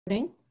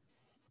Recording.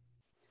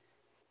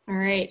 All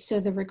right,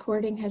 so the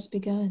recording has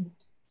begun.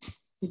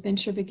 The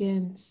adventure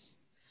begins.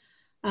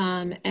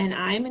 And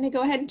I'm going to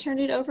go ahead and turn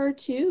it over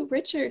to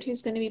Richard,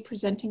 who's going to be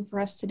presenting for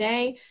us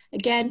today.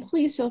 Again,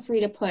 please feel free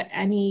to put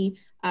any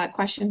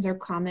questions or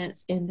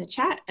comments in the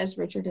chat as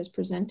Richard is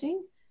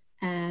presenting.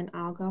 And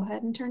I'll go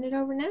ahead and turn it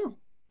over now.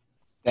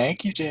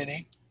 Thank you,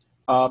 Jenny.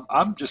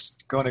 I'm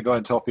just going to go ahead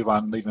and tell people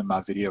I'm leaving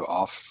my video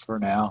off for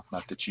now.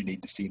 Not that you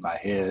need to see my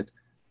head,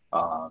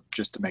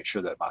 just to make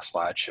sure that my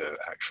slideshow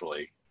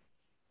actually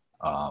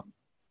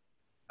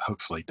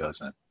hopefully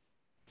doesn't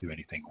do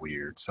anything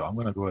weird. So I'm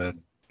going to go ahead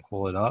and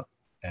pull it up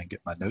and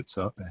get my notes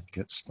up and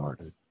get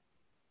started.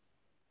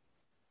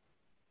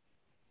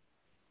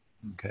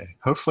 Okay,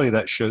 hopefully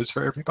that shows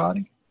for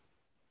everybody.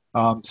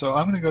 So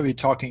I'm going to go be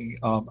talking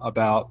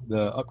about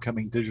the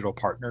upcoming digital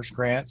partners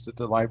grants that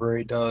the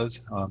library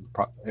does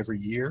every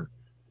year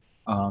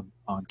on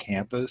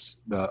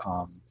campus.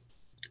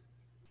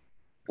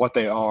 What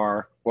they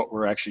are, what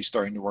we're actually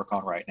starting to work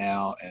on right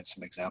now, and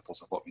some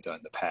examples of what we've done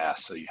in the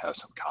past so you have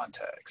some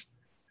context.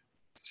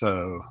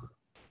 So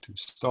to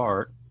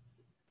start,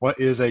 what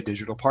is a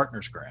digital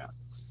partners grant?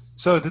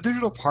 So the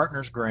digital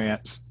partners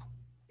grant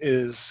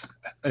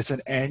it's an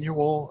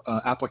annual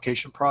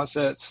application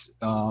process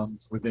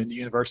within the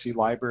university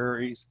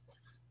libraries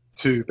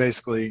to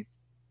basically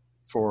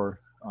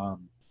for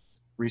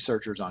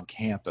researchers on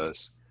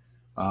campus.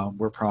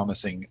 We're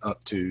promising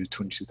up to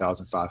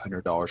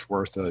 $22,500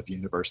 worth of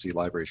university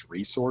libraries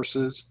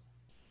resources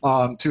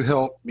to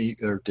help meet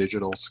their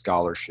digital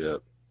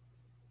scholarship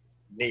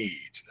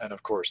needs. And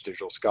of course,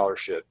 digital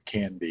scholarship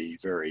can be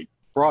very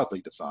broadly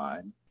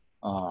defined.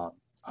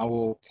 I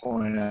will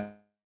point out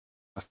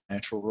a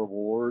financial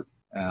reward.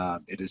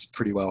 It is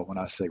pretty well, when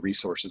I say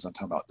resources, I'm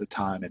talking about the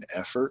time and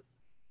effort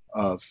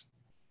of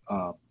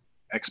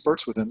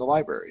experts within the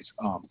libraries.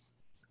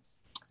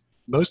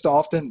 Most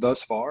often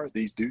thus far,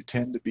 these do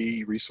tend to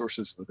be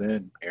resources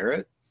within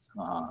Merit.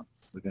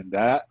 Within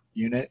that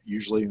unit,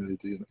 usually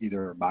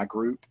either my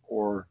group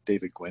or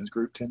David Gwynn's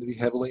group tend to be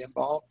heavily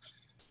involved.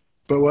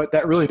 But what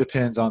that really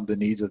depends on the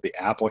needs of the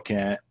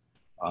applicant,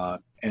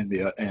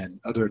 and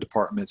other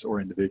departments or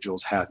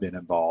individuals have been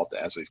involved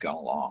as we've gone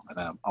along.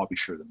 And I'll be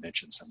sure to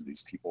mention some of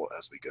these people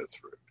as we go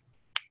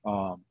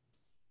through.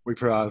 We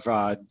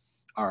provide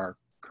our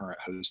current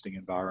hosting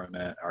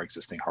environment, our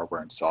existing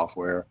hardware and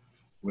software.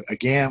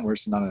 Again,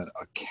 it's not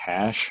a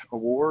cash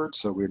award,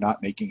 so we're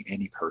not making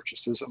any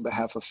purchases on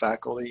behalf of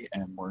faculty,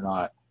 and we're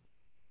not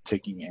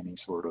taking any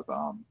sort of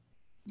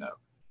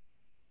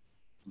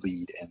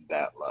lead in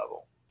that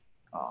level.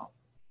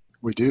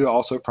 We do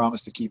also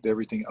promise to keep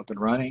everything up and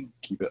running,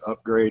 keep it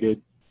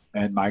upgraded,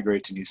 and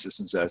migrate to new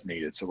systems as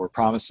needed. So we're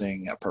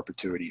promising a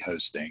perpetuity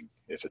hosting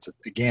if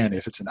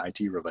it's an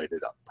IT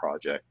related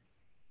project,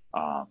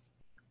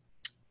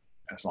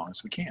 as long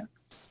as we can.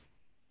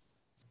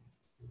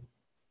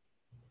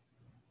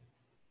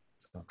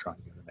 So I'm trying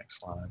to go to the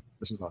next slide.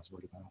 This is what I was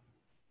worried about.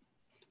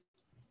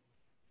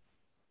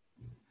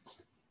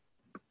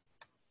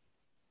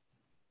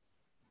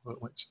 Well,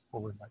 it went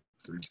forward like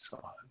 3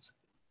 slides.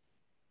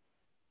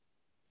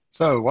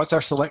 So what's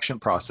our selection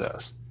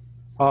process?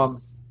 I'll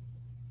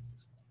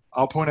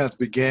point out at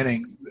the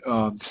beginning,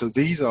 so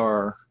these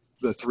are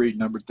the 3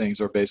 numbered things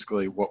are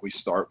basically what we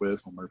start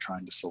with when we're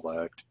trying to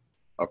select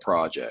a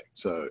project.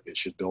 So it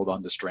should build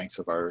on the strengths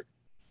of our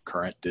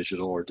current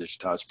digital or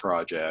digitized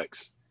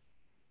projects.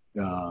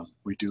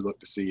 We do look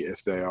to see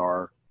if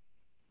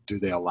do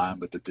they align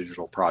with the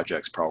digital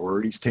projects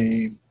priorities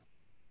team?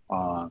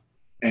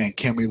 And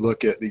can we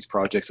look at these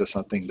projects as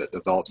something that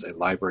develops a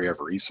library of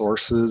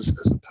resources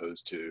as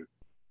opposed to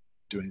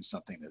doing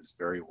something that's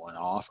very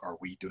one-off? Are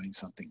we doing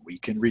something we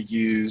can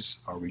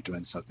reuse? Are we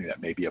doing something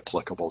that may be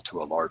applicable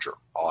to a larger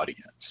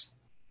audience?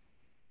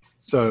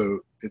 So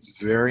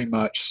it's very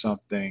much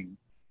something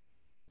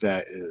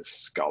that is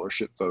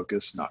scholarship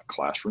focused, not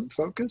classroom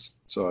focused.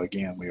 So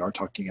again, we are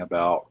talking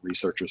about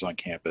researchers on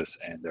campus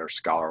and their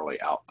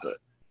scholarly output,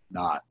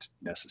 not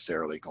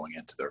necessarily going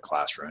into their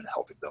classroom and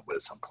helping them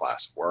with some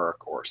class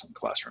work or some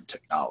classroom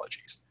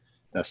technologies.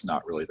 That's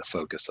not really the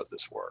focus of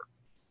this work.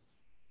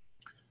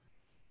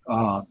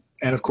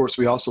 And of course,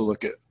 we also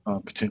look at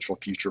potential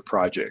future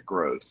project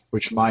growth,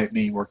 which might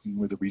mean working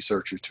with a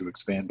researcher to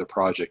expand the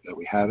project that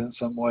we have in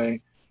some way.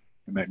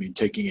 It might mean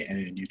taking it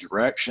in a new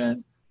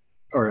direction,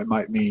 or it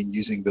might mean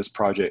using this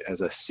project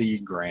as a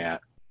seed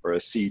grant or a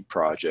seed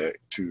project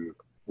to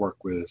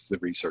work with the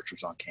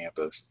researchers on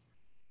campus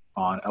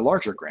on a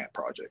larger grant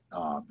project.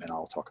 And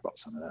I'll talk about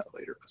some of that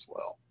later as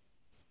well.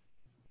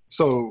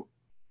 So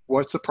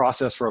what's the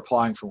process for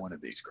applying for one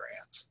of these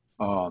grants?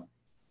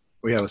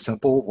 We have a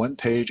simple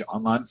 1-page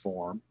online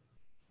form.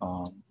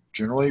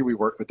 Generally, we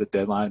work with the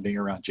deadline being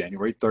around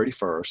January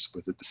 31st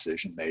with a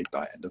decision made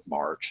by end of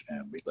March,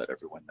 and we let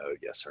everyone know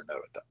yes or no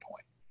at that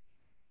point.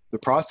 The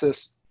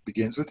process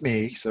begins with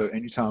me, so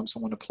anytime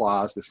someone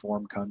applies, the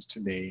form comes to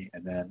me,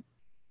 and then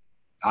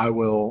I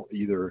will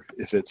either,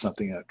 if it's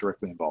something that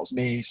directly involves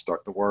me,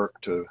 start the work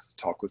to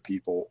talk with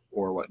people,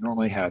 or what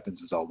normally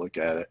happens is I'll look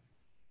at it.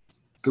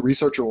 The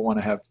researcher will want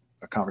to have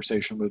a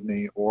conversation with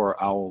me,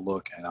 or I will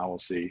look and I will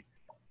see,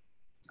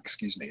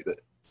 excuse me, that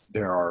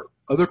there are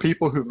other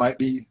people who might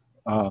be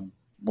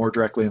more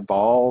directly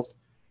involved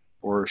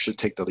or should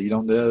take the lead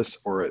on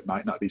this, or it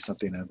might not be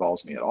something that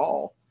involves me at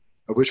all.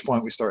 At which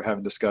point we start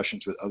having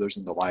discussions with others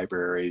in the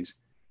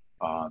libraries,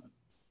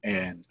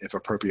 and if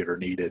appropriate or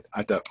needed,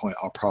 at that point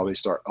I'll probably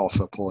start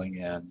also pulling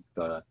in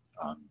the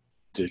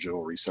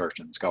Digital Research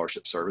and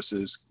Scholarship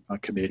Services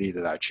committee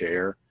that I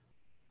chair,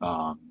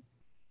 and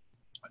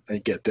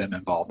get them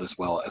involved as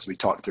well as we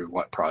talk through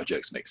what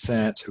projects make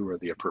sense, who are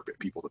the appropriate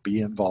people to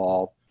be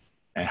involved,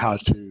 and how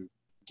to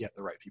get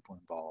the right people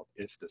involved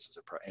if this is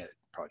a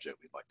project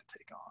we'd like to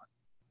take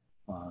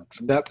on.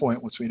 From that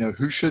point, once we know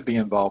who should be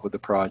involved with the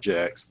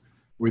projects,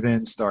 we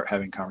then start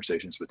having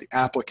conversations with the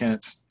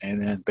applicants,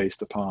 and then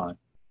based upon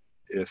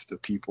if the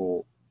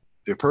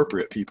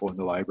appropriate people in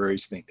the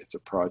libraries think it's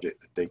a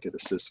project that they could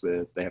assist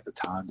with, they have the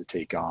time to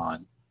take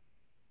on,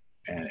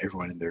 and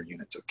everyone in their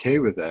unit's okay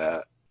with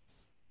that,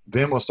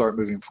 then we'll start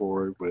moving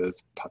forward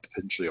with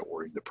potentially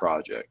awarding the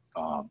project.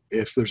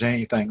 If there's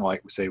anything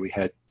like, say we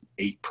had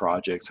 8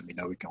 projects and we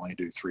know we can only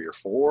do 3 or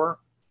 4,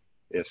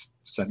 if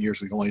some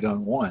years we've only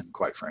done 1,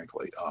 quite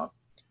frankly.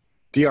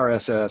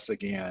 DRSS,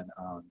 again,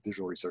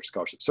 Digital Research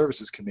Scholarship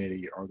Services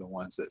Committee, are the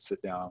ones that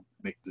sit down,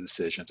 make the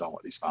decisions on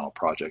what these final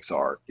projects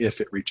are. If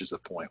it reaches a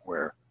point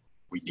where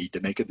we need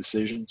to make a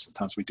decision,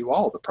 sometimes we do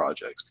all of the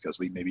projects because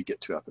we maybe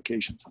get 2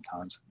 applications.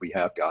 Sometimes we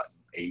have gotten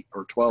 8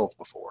 or 12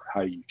 before.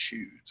 How do you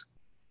choose?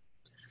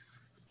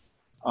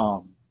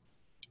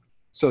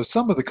 So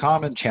some of the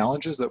common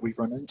challenges that we've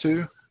run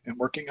into in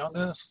working on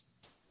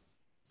this,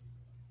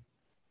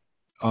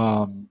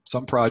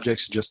 some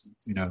projects just,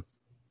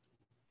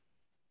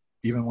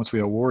 even once we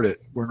award it,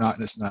 we're not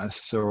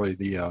necessarily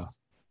the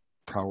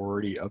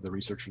priority of the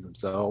researchers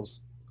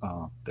themselves.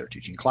 They're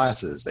teaching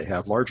classes. They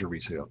have larger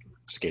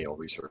scale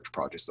research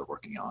projects they're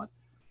working on.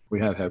 We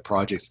have had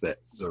projects that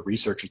the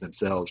researchers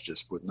themselves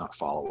just would not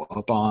follow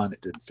up on.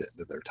 It didn't fit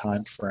into their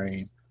time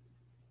frame,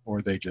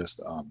 or they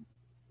just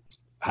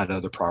had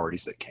other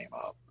priorities that came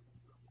up.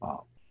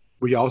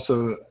 We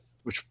also,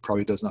 which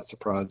probably does not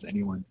surprise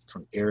anyone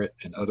from ERIT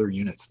and other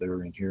units that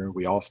are in here,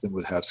 we often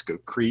would have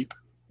scope creep,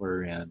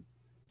 wherein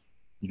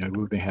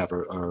we may have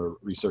a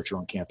researcher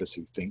on campus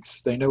who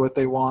thinks they know what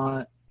they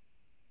want,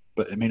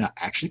 but it may not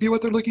actually be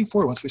what they're looking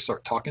for once we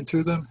start talking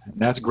to them.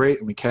 And that's great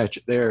and we catch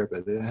it there,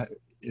 but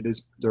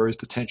there is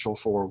potential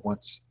for,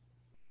 once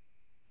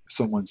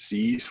someone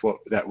sees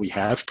that we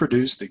have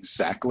produced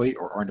exactly,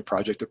 or are in the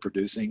project of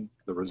producing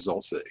the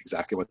results that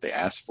exactly what they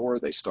asked for,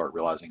 they start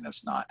realizing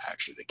that's not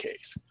actually the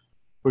case,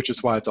 which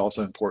is why it's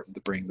also important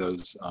to bring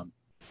those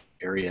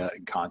area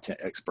and content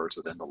experts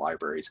within the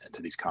libraries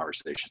into these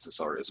conversations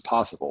as early as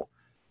possible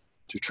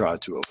to try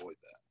to avoid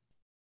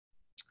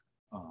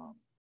that.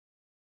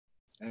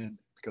 And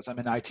because I'm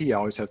in IT, I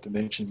always have to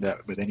mention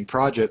that with any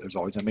project, there's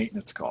always a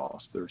maintenance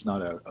cost. There's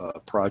not a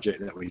project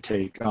that we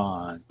take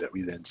on that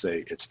we then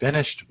say it's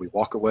finished, we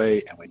walk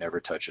away, and we never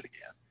touch it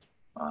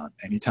again.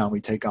 Anytime we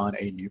take on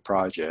a new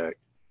project,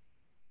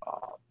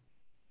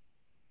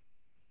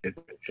 it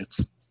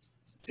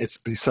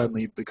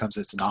suddenly becomes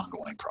an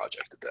ongoing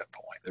project at that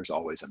point. There's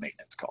always a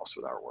maintenance cost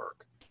with our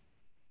work.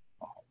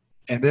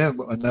 And then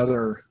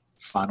another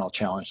final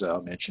challenge that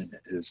I'll mention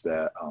is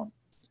that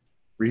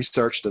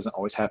research doesn't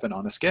always happen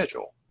on a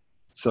schedule.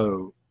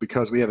 So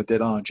because we have a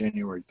deadline on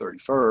January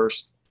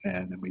 31st,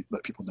 and then we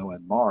let people know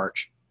in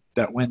March,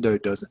 that window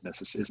isn't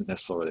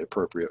necessarily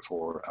appropriate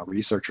for a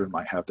researcher who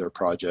might have their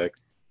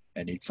project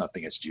and need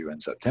something that's due in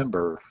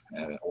September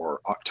or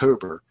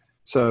October.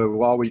 So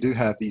while we do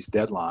have these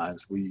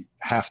deadlines, we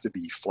have to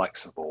be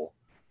flexible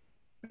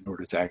in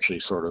order to actually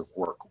sort of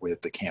work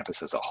with the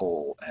campus as a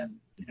whole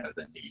and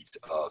the needs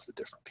of the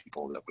different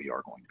people that we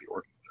are going to be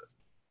working with.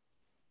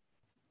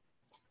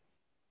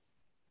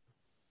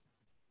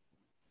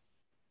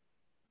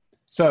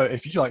 So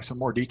if you'd like some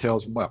more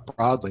details more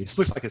broadly, this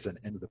looks like it's an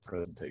end of the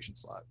presentation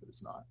slide, but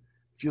it's not.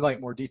 If you'd like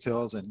more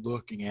details and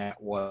looking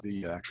at what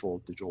the actual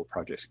digital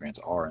projects grants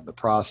are in the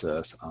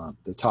process,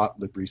 the top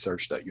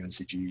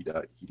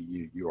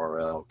libresearch.uncg.edu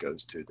URL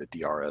goes to the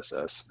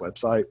DRSS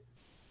website.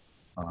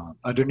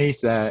 Underneath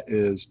that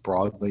is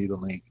broadly the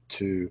link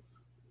to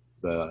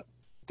the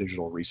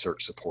digital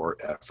research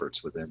support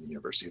efforts within the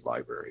university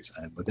libraries.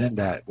 And within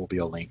that will be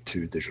a link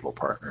to digital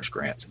partners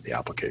grants in the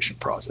application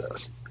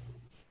process.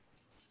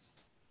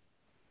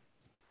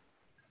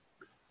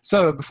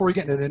 So before we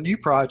get into the new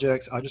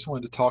projects, I just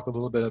wanted to talk a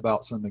little bit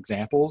about some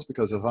examples,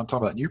 because if I'm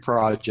talking about new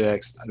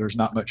projects, there's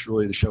not much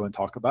really to show and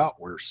talk about.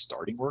 We're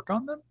starting work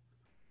on them.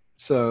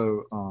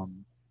 So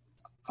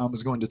I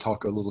was going to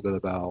talk a little bit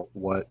about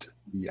what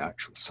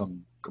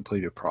some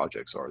completed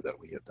projects are that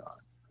we have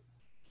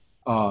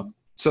done.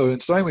 So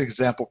in starting with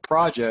example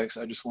projects,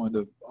 I just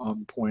wanted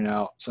to point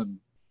out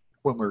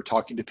when we're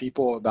talking to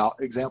people about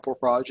example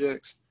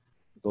projects,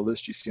 the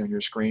list you see on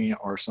your screen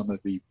are some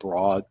of the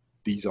broad,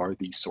 these are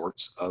the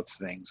sorts of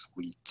things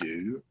we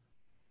do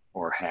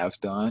or have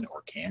done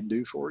or can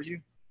do for you.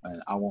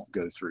 And I won't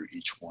go through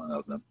each one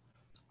of them.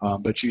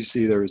 But you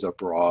see there's a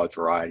broad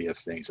variety of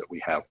things that we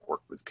have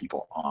worked with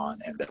people on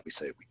and that we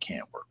say we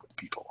can't work with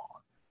people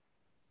on.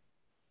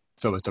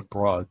 So it's a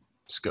broad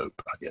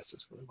scope, I guess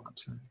is really what I'm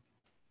saying.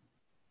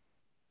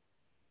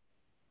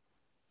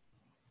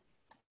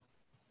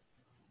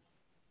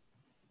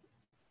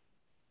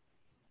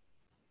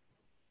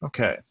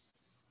 Okay.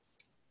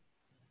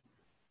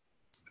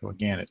 So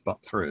again, it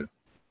bumped through.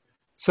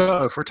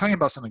 So if we're talking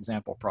about some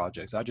example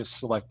projects, I just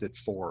selected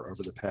 4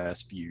 over the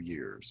past few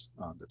years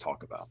to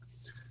talk about.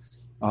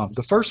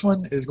 The first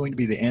one is going to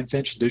be the Anne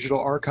Finch Digital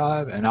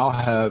Archive, and I'll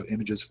have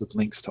images with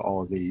links to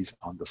all of these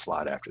on the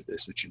slide after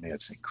this, which you may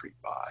have seen creep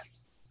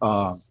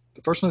by.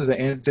 The first one is the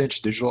Anne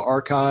Finch Digital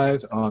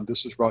Archive.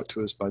 This was brought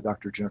to us by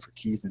Dr. Jennifer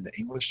Keith in the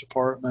English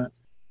department.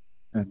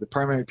 And the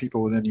primary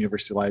people within the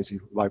university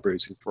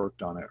libraries who've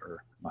worked on it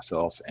are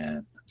myself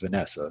and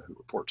Vanessa, who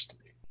reports to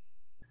me.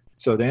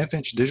 So the Anne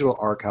Finch Digital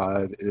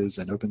Archive is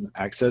an open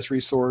access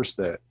resource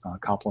that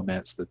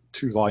complements the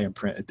 2-volume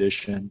print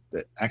edition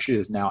that actually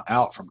is now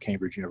out from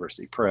Cambridge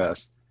University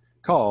Press,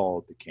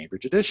 called the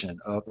Cambridge edition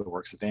of the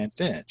works of Anne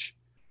Finch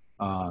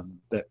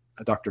that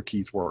Dr.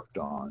 Keith worked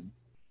on.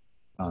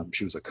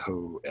 She was a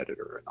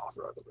co-editor and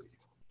author, I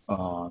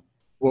believe.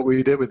 What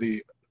we did with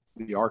the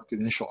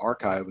initial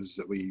archive was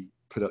that we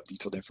put up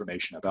detailed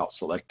information about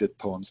selected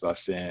poems by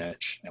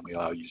Finch, and we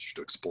allow users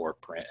to explore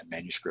print and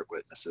manuscript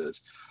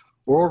witnesses,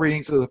 oral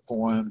readings of the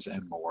poems,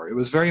 and more. It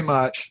was very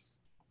much,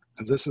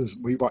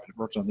 because we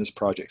worked on this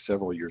project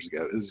several years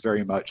ago, it was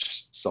very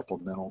much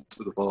supplemental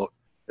to the book.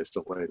 It's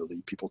the way to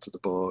lead people to the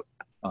book,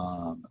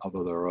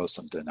 although there was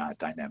some dynamic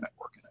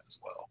work in it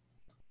as well.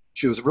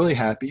 She was really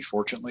happy,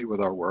 fortunately,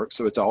 with our work,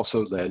 so it's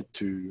also led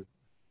to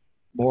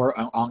more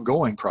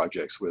ongoing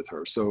projects with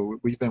her. So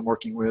we've been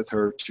working with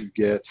her to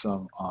get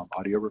some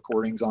audio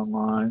recordings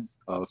online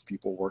of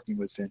people working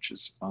with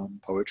Finch's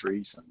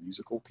poetry, some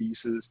musical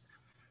pieces.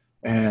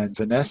 And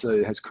Vanessa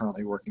is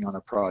currently working on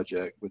a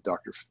project with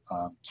Dr.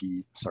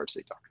 Keith, sorry to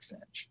say Dr.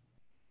 Finch,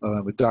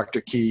 with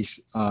Dr. Keith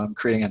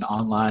creating an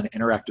online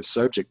interactive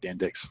subject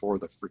index for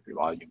the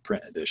 3-volume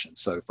print edition.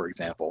 So for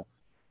example,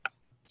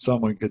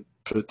 someone could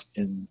put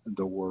in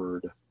the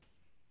word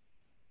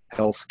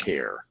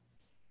healthcare,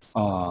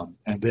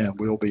 and then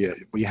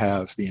we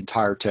have the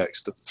entire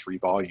text of the 3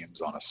 volumes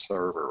on a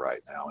server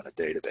right now in a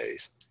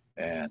database,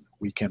 and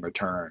we can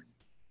return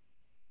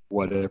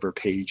whatever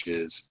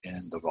pages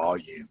in the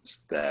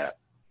volumes that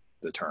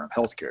the term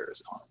healthcare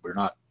is on. We're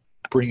not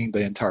bringing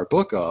the entire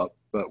book up,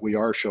 but we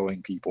are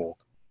showing people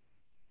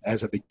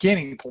as a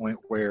beginning point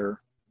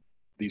where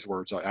these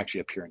words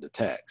actually appear in the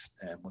text.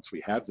 And once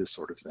we have this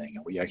sort of thing,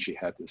 and we actually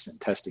have this in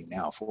testing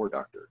now for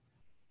Dr.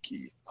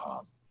 Keith,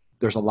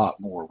 there's a lot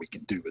more we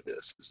can do with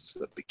this. This is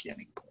the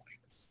beginning point.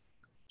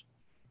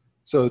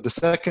 So the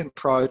second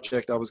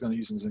project I was going to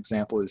use as an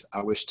example is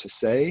I Wish to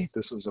Say.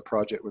 This was a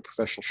project with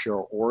Professor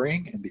Cheryl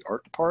Oring in the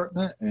art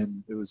department,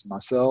 and it was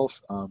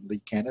myself, Lee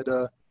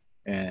Canada,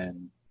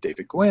 and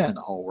David Gwynn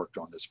all worked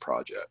on this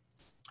project.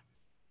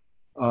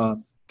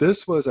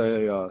 This was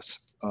a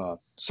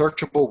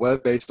searchable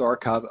web-based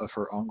archive of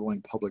her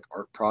ongoing public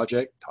art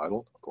project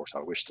titled, of course,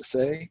 I Wish to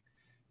Say.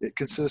 It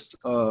consists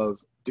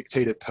of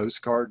dictated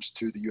postcards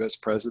to the US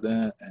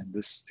president, and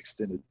this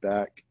extended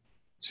back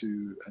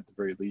to, at the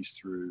very least,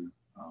 through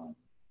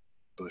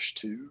Bush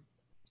 2,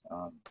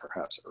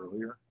 perhaps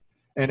earlier.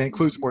 And it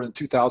includes more than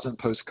 2,000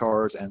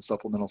 postcards and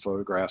supplemental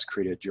photographs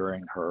created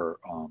during her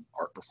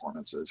art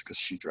performances, because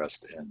she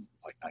dressed in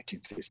like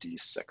 1950s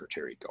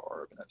secretary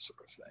garb and that sort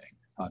of thing.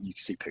 You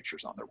can see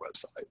pictures on their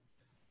website.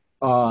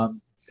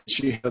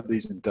 She had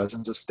these in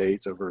dozens of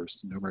states over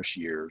numerous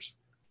years.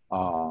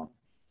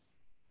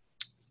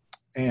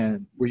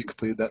 And we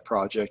completed that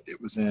project.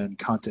 It was in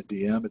Content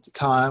DM at the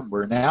time.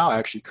 We're now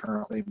actually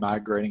currently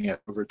migrating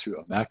it over to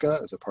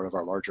Omeka as a part of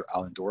our larger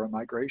Alendora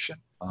migration.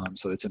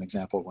 So it's an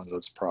example of one of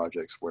those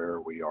projects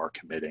where we are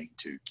committing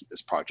to keep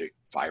this project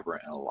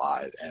vibrant and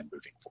alive and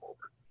moving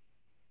forward.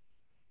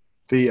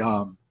 The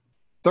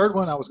third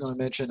one I was going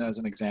to mention as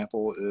an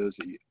example is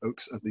the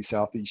Oaks of the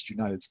Southeast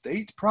United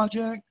States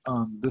project.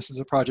 This is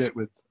a project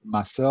with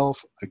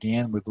myself,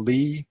 again with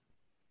Lee,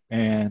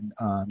 and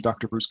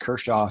Dr. Bruce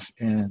Kirchhoff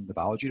in the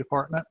biology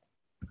department.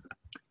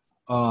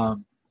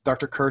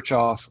 Dr.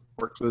 Kirchhoff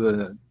worked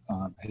with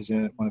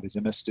one of his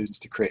MS students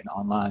to create an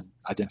online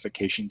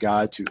identification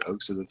guide to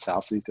oaks of the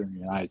southeastern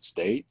United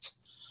States.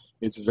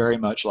 It's very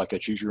much like a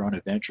choose your own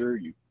adventure.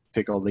 You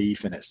pick a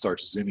leaf and it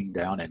starts zooming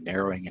down and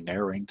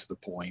narrowing to the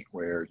point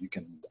where you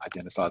can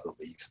identify the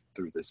leaf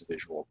through this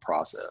visual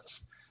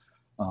process.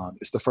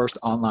 It's the first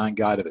online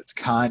guide of its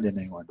kind in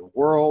anywhere in the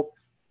world.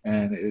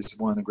 And is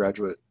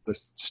the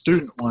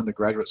student won the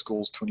Graduate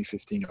School's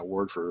 2015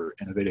 Award for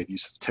Innovative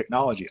Use of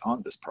Technology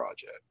on this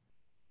project.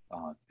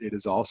 It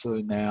is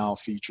also now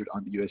featured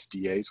on the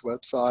USDA's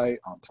website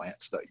on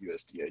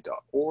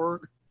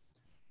plants.usda.org.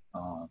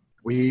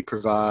 We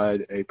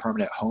provide a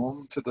permanent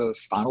home to the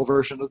final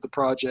version of the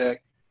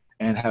project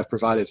and have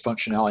provided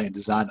functionality and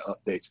design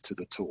updates to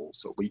the tool.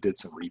 So we did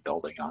some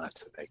rebuilding on it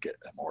to make it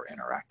a more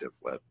interactive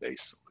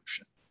web-based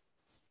solution.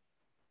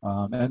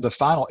 And the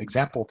final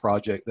example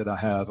project that I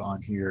have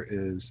on here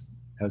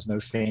has no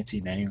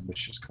fancy name,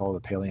 which is called a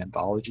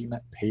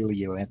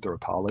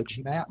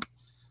paleoanthropology map.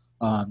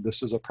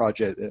 This is a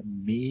project that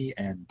me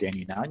and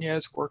Danny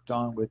Nanez worked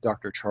on with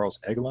Dr. Charles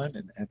Eglin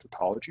in the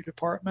anthropology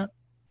department.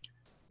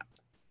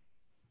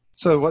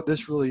 So what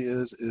this really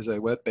is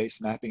a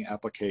web-based mapping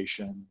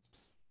application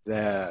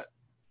that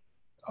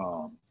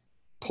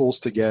pulls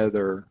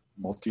together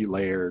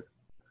multi-layered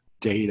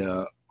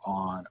data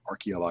on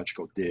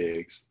archaeological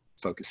digs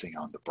focusing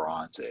on the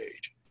Bronze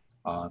Age.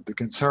 The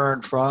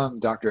concern from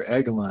Dr.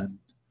 Eglin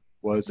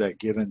was that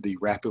given the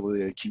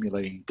rapidly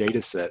accumulating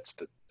data sets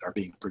that are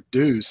being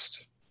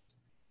produced,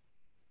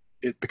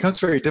 it becomes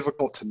very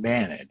difficult to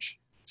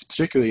manage,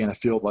 particularly in a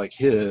field like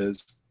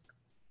his,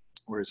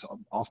 where it's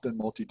often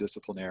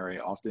multidisciplinary,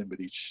 often with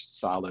each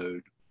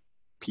siloed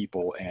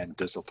people and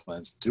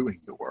disciplines doing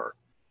the work.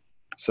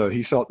 So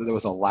he felt that there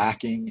was a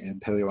lacking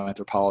in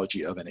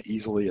paleoanthropology of an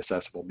easily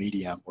accessible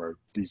medium where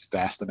these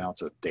vast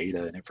amounts of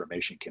data and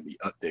information can be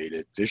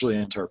updated, visually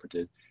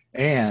interpreted,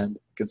 and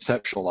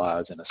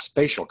conceptualized in a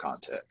spatial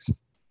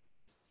context.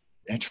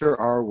 Enter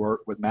our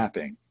work with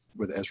mapping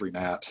with Esri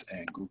Maps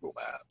and Google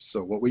Maps.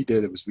 So what we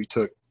did was we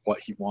took what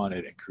he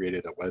wanted and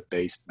created a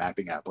web-based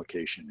mapping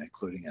application,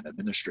 including an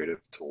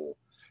administrative tool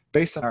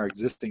based on our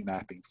existing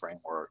mapping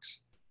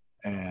frameworks.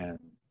 And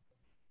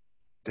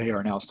they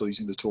are now still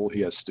using the tool. He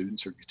has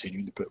students who are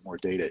continuing to put more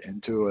data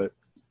into it.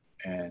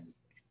 And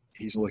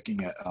he's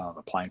looking at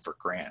applying for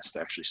grants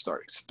to actually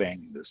start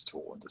expanding this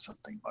tool into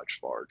something much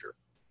larger.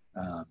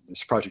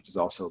 This project has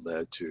also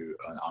led to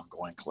an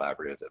ongoing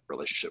collaborative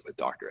relationship with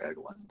Dr.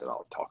 Eglin that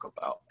I'll talk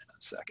about in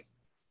a second.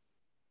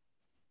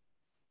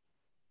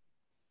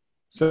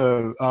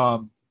 So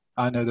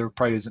I know there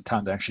probably isn't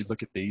time to actually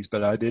look at these,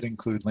 but I did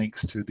include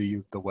links to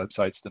the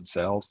websites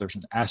themselves. There's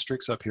an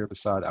asterisk up here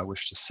beside I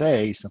wish to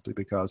say, simply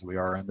because we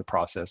are in the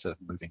process of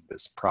moving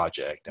this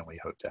project, and we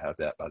hope to have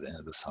that by the end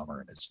of the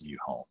summer in its new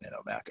home in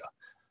Omeka.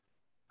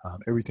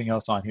 Everything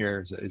else on here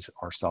is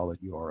our solid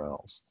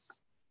URLs.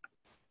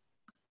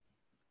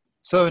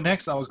 So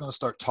next I was going to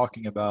start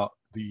talking about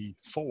the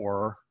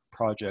 4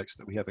 projects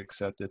that we have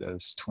accepted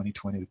as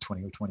 2020 to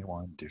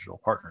 2021 Digital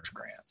Partners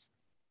Grants.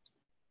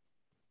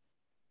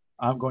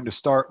 I'm going to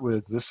start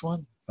with this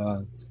one,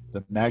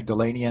 the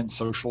Magdalenian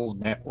Social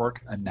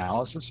Network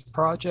Analysis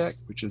Project,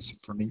 which is,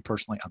 for me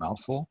personally, a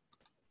mouthful.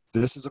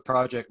 This is a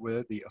project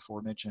with the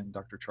aforementioned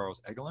Dr.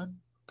 Charles Eglin,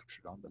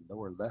 pictured on the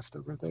lower left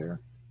over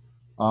there,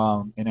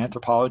 in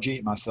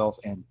anthropology, myself,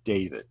 and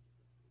David.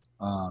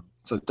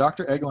 So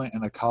Dr. Eglin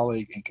and a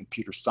colleague in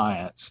computer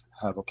science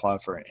have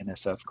applied for an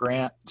NSF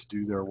grant to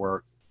do their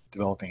work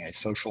developing a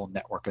social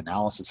network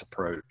analysis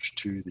approach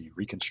to the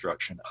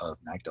reconstruction of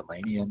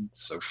Magdalenian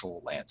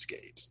social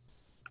landscapes.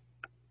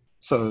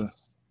 So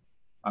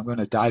I'm going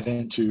to dive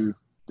into,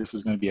 this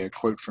is going to be a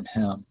quote from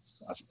him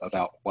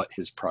about what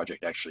his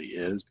project actually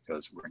is,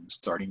 because we're in the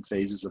starting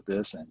phases of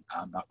this and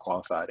I'm not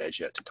qualified as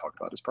yet to talk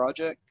about his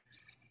project.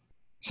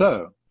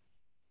 So,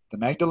 the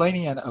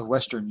Magdalenian of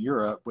Western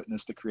Europe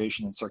witnessed the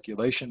creation and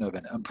circulation of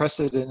an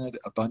unprecedented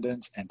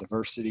abundance and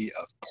diversity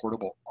of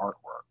portable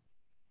artwork.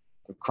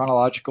 The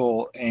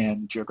chronological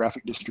and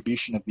geographic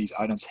distribution of these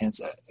items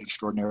hints at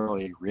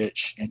extraordinarily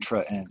rich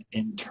intra and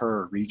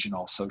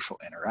inter-regional social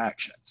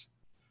interactions.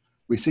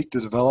 We seek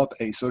to develop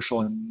a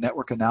social and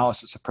network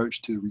analysis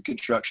approach to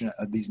reconstruction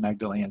of these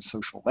Magdalenian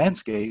social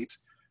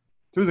landscapes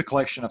through the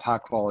collection of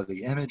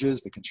high-quality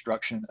images, the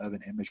construction of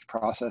an image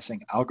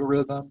processing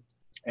algorithm,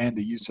 and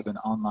the use of an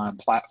online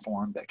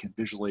platform that can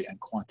visually and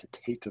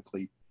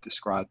quantitatively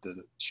describe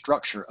the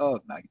structure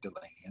of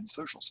Magdalenian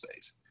social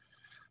space.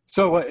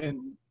 So what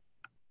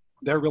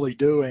they're really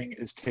doing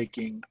is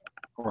taking,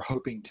 or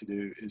hoping to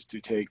do, is to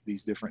take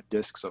these different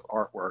discs of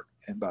artwork,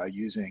 and by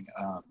using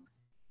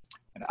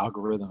an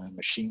algorithm and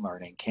machine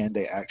learning, can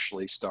they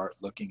actually start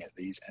looking at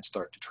these and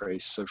start to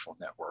trace social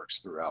networks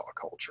throughout a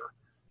culture?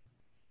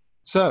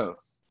 So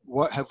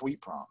what have we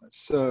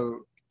promised?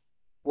 So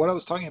what I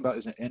was talking about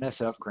is an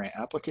NSF grant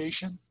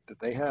application that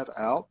they have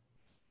out.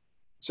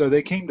 So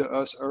they came to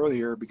us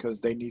earlier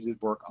because they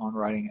needed work on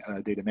writing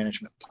a data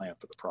management plan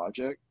for the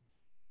project.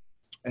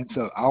 And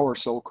so our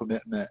sole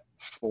commitment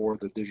for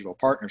the Digital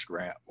Partners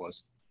Grant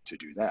was to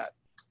do that.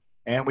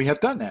 And we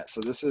have done that.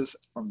 So this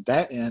is, from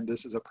that end,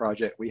 this is a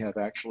project we have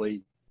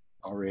actually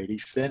already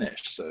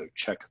finished. So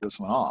check this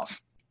one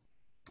off.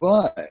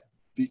 But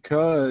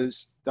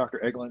because Dr.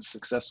 Eglin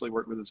successfully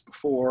worked with us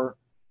before,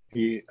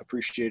 he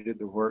appreciated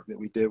the work that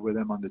we did with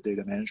him on the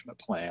data management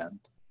plan.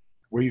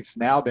 We've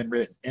now been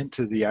written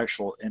into the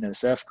actual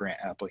NSF grant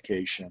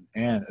application,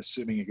 and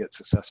assuming it gets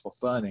successful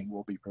funding,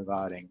 we'll be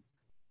providing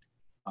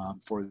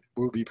for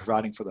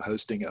the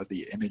hosting of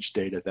the image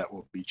data that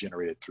will be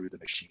generated through the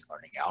machine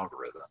learning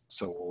algorithm.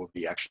 So we'll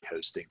be actually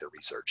hosting the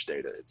research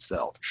data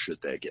itself should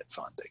they get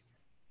funding.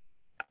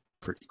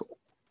 Pretty cool.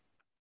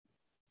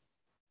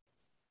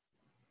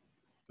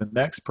 The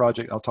next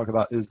project I'll talk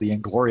about is the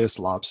Inglorious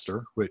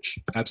Lobster, which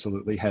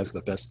absolutely has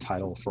the best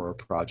title for a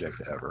project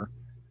ever.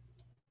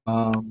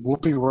 We'll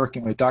be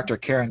working with Dr.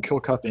 Karen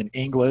Kilcup in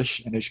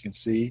English, and as you can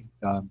see,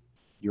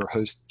 your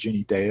host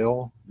Jenny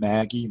Dale,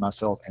 Maggie,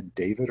 myself, and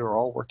David are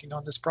all working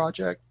on this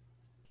project.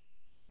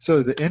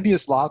 So the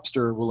Envious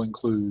Lobster will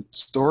include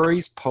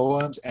stories,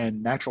 poems,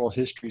 and natural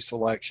history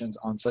selections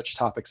on such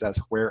topics as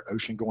where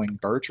ocean-going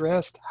birds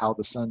rest, how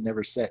the sun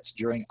never sets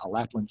during a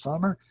Lapland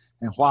summer,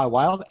 and why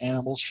wild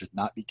animals should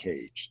not be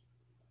caged.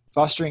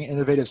 Fostering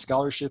innovative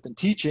scholarship and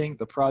teaching,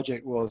 the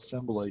project will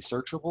assemble a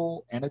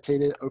searchable,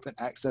 annotated, open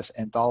access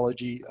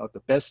anthology of the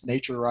best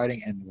nature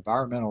writing and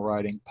environmental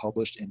writing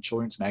published in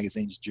children's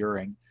magazines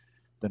during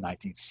the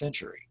 19th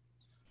century,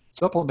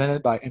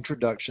 supplemented by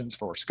introductions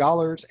for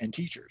scholars and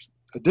teachers.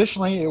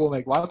 Additionally, it will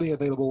make widely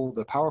available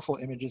the powerful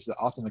images that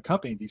often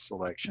accompany these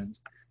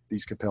selections.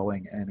 These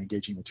compelling and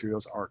engaging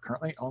materials are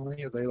currently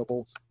only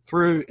available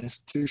through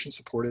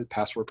institution-supported,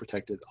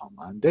 password-protected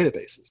online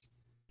databases.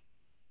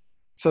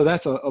 So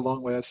that's a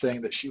long way of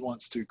saying that she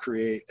wants to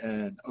create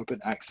an open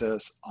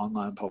access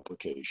online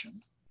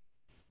publication.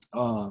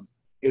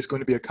 It's going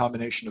to be a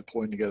combination of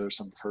pulling together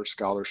some of her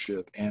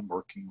scholarship and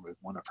working with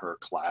one of her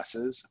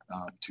classes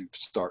to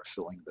start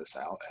filling this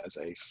out as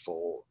a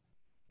full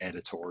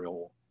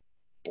editorial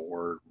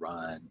board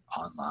run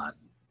online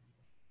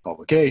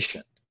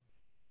publication.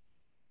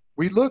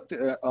 We looked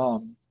at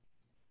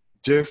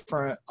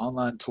different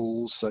online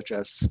tools such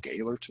as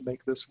Scalar to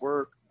make this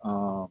work.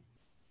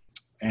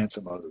 And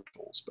some other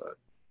tools. But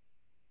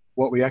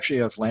what we actually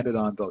have landed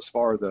on thus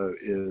far, though,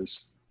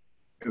 is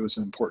it was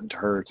important to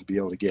her to be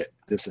able to get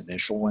this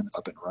initial one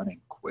up and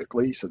running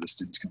quickly so the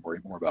students can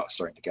worry more about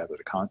starting to gather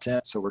the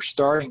content. So we're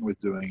starting with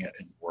doing it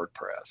in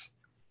WordPress.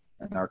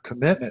 And our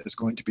commitment is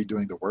going to be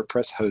doing the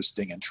WordPress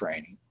hosting and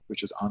training,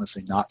 which is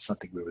honestly not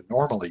something we would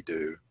normally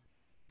do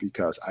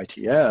because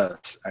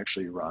ITS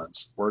actually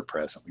runs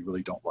WordPress and we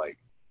really don't like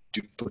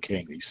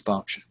duplicating these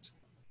functions.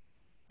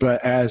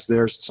 But as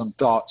there's some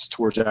thoughts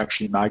towards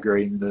actually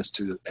migrating this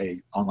to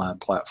a online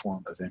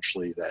platform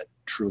eventually that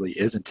truly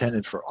is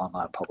intended for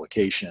online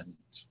publication,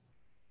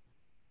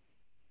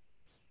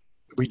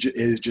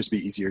 it'd just be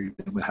easier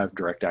than we have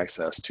direct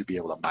access to be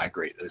able to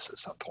migrate this at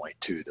some point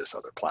to this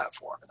other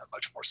platform in a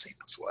much more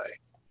seamless way.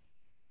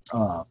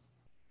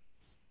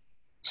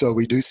 So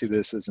we do see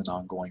this as an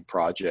ongoing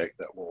project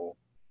that will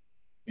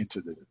into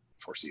the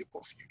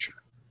foreseeable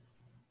future.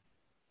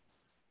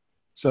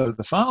 So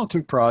the final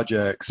two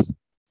projects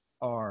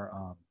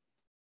are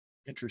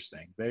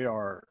interesting. They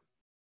are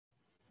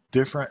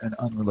different and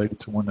unrelated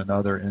to one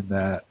another in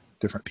that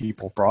different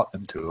people brought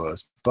them to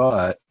us,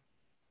 but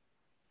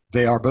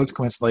they are both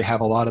coincidentally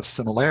have a lot of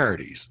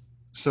similarities.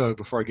 So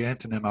before I get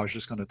into them, I was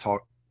just going to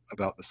talk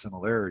about the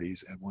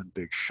similarities in one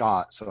big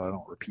shot so I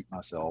don't repeat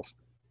myself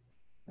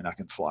and I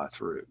can fly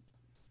through.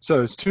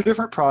 So it's two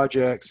different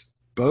projects.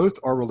 Both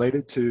are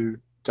related to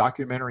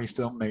documentary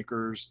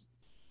filmmakers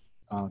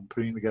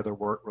putting together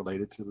work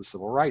related to the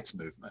civil rights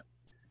movement.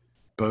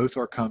 Both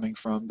are coming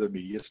from the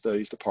Media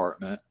Studies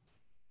Department.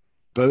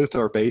 Both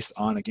are based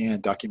on,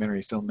 again, documentary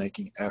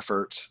filmmaking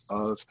efforts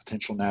of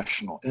potential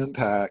national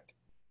impact.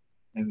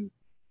 And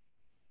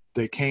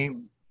they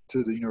came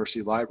to the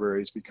university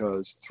libraries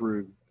because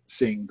through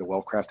seeing the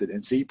Well-Crafted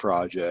NC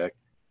project,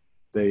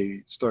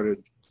 they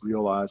started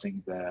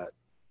realizing that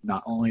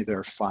not only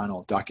their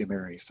final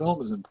documentary film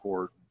is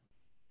important,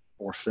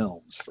 or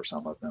films for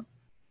some of them,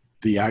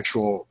 the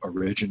actual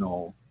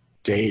original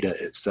data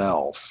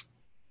itself,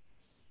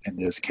 in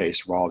this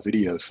case, raw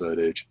video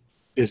footage,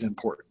 is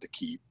important to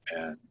keep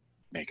and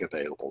make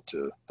available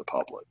to the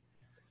public.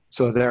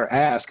 So their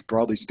ask,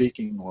 broadly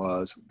speaking,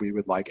 was we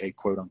would like a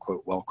quote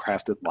unquote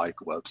well-crafted-like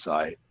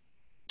website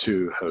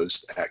to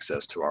host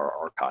access to our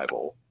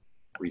archival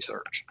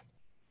research.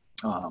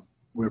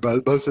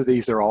 Both of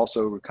these, they're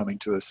also coming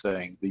to us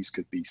saying these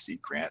could be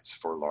seed grants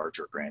for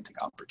larger granting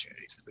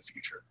opportunities in the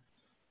future.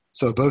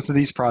 So both of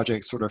these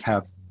projects sort of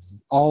have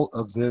all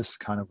of this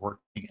kind of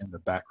working in the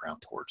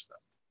background towards them.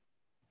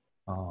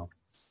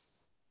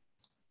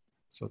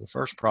 So the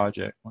first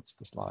project, once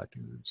the slide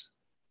moves,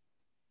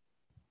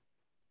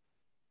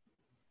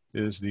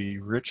 is the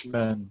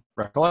Richmond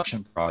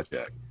Recollection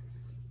Project.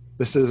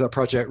 This is a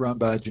project run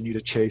by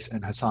Janita Chase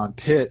and Hassan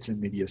Pitts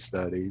in Media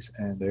Studies,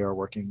 and they are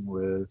working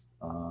with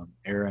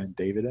Aaron,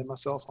 David, and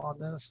myself on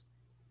this.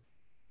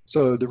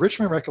 So the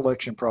Richmond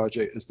Recollection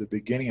Project is the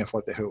beginning of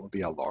what they hope will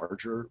be a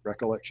larger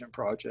recollection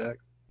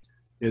project.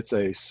 It's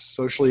a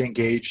socially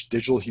engaged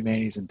digital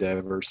humanities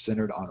endeavor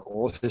centered on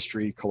oral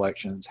history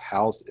collections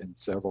housed in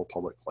several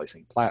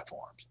public-facing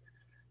platforms.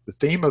 The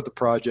theme of the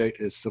project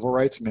is civil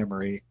rights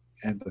memory,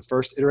 and the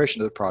first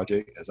iteration of the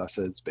project, as I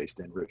said, is based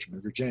in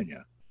Richmond,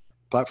 Virginia.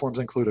 Platforms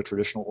include a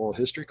traditional oral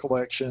history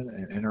collection,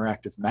 an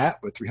interactive map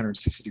with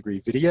 360-degree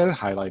video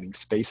highlighting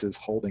spaces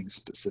holding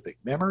specific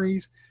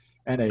memories,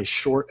 and a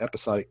short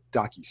episodic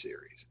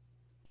docuseries.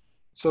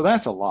 So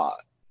that's a lot.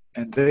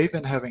 And they've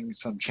been having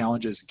some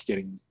challenges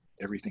getting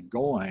everything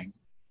going,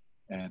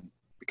 and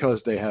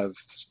because they have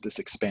this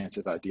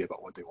expansive idea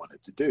about what they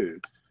wanted to do.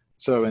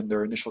 So in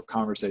their initial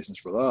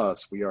conversations with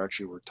us,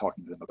 we're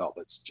talking to them about,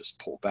 let's just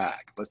pull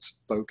back.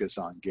 Let's focus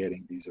on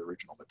getting these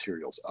original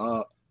materials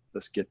up,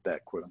 let's get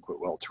that quote unquote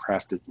well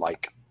crafted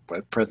like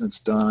web presence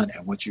done.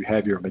 And once you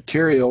have your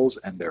materials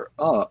and they're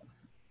up,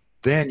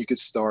 then you could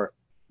start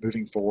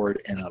moving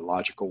forward in a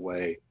logical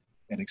way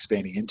and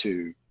expanding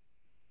into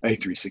a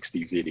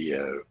 360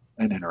 video,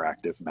 an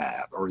interactive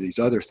map, or these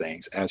other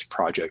things as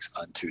projects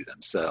unto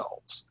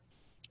themselves,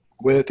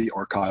 with the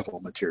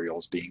archival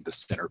materials being the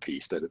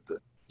centerpiece that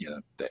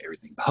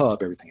everything, the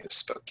hub, everything is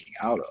spoken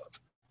out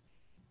of.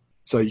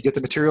 So you get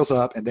the materials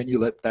up, and then you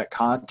let that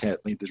content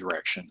lead the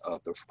direction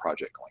of the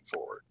project going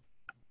forward.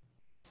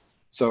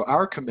 So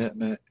our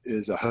commitment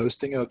is a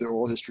hosting of the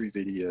oral history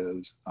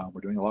videos.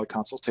 We're doing a lot of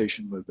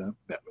consultation with them,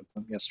 met with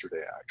them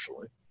yesterday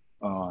actually.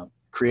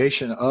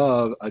 Creation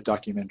of a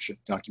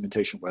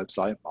documentation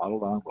website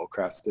modeled on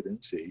well-crafted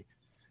NC,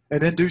 and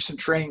then do some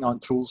training on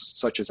tools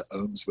such as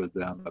OHMs with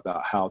them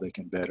about how they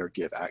can better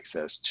give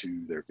access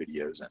to their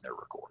videos and their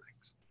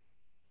recordings.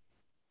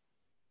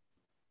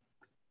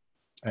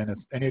 And if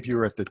any of you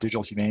are at the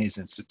Digital Humanities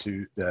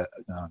Institute that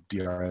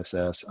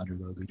DRSS under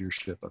the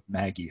leadership of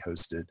Maggie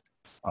hosted,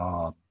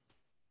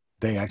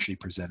 they actually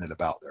presented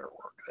about their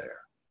work there.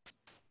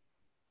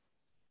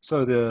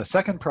 So the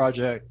second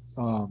project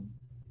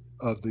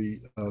of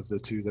the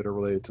two that are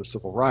related to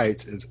civil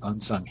rights is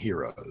Unsung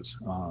Heroes.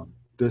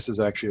 This is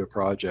actually a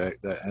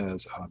project that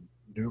has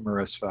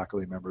numerous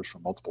faculty members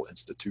from multiple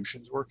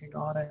institutions working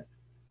on it.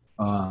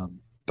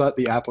 But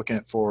the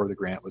applicant for the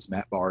grant was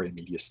Matt Barr in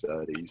Media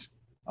Studies,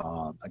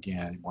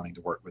 again, wanting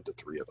to work with the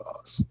three of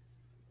us.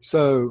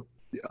 So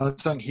the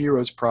Unsung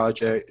Heroes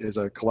project is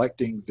a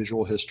collecting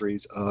visual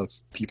histories of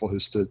people who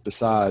stood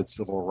beside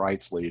civil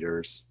rights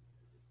leaders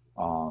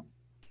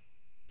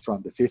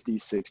from the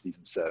 50s, 60s,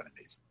 and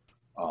 70s.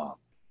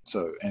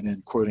 And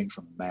then quoting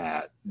from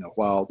Matt,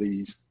 while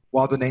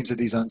the names of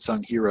these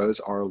unsung heroes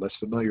are less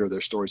familiar,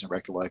 their stories and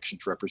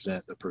recollections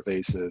represent the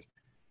pervasive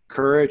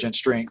courage and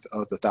strength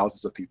of the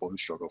thousands of people who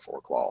struggle for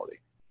equality.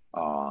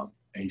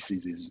 And he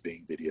sees these as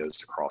being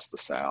videos across the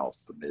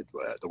South, the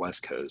Midwest, the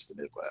West Coast, the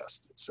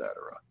Midwest, etc.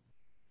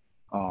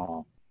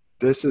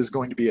 This is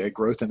going to be a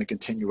growth and a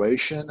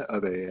continuation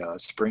of a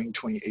spring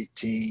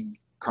 2018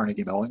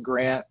 Carnegie Mellon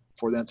grant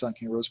for the Unsung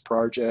Heroes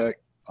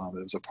project.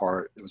 It was a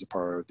part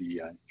of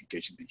the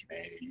Engaging the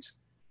Humanities,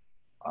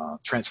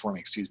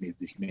 Transforming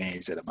the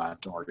Humanities at a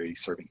Minority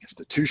Serving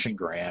Institution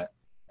grant.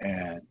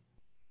 And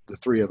the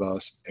three of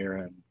us,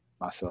 Aaron,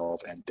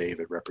 myself, and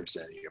David,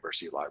 represented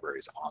university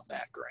libraries on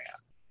that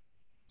grant.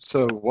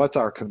 So what's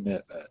our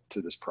commitment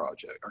to this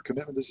project? Our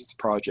commitment to this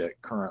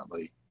project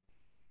currently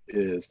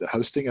is the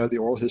hosting of the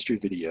oral history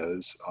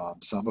videos,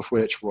 some of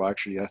which will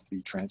actually have to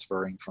be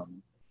transferring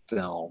from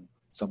film,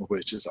 some of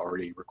which is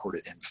already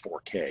recorded in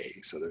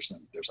 4K. So there's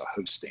a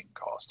hosting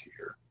cost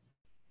here.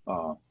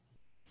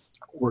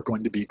 We're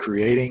going to be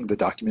creating the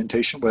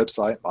documentation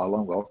website, Model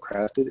on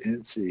Well-Crafted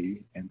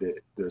NC, and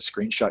the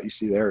screenshot you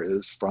see there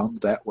is from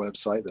that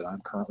website that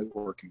I'm currently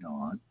working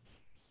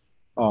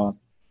on.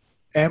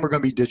 And we're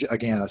going to be,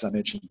 again, as I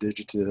mentioned,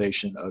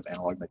 digitization of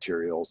analog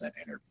materials and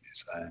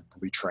interviews. And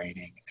we'll be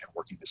training and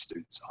working with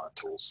students on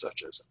tools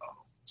such as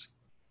OHMs.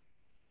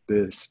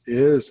 This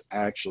is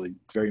actually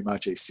very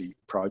much a seed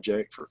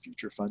project for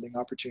future funding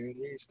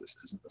opportunities. This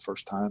isn't the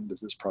first time that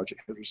this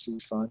project has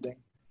received funding.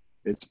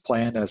 It's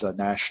planned as a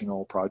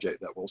national project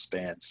that will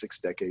span 6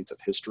 decades of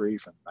history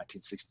from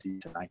 1960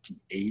 to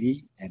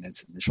 1980 in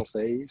its initial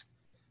phase.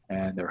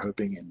 And they're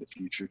hoping in the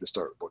future to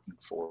start looking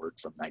forward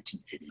from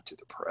 1980 to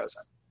the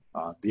present.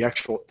 The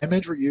actual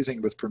image we're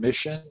using with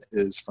permission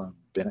is from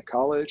Bennett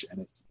College, and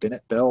it's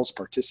Bennett Bells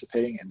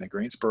participating in the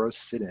Greensboro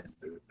sit-in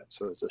movement.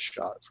 So it's a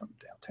shot from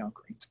downtown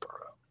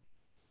Greensboro.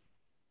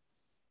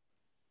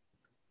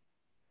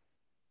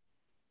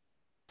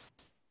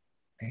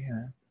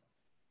 And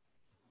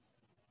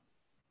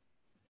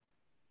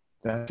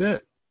that's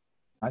it,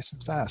 nice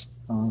and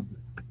fast.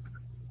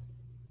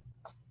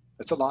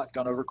 It's a lot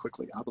gone over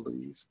quickly, I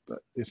believe, but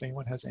if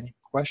anyone has any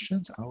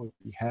questions, I would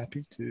be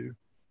happy to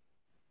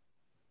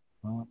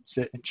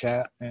sit and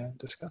chat and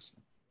discuss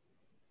them.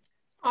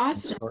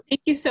 Awesome.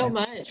 Thank you so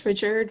much,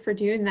 Richard, for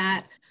doing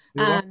that.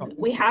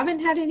 We haven't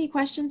had any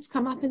questions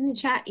come up in the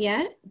chat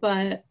yet,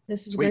 but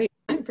this is a great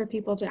time for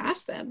people to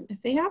ask them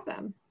if they have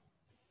them.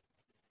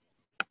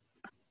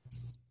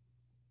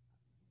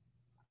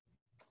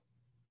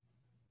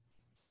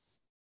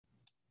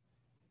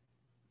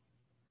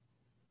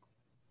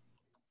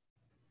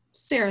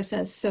 Sarah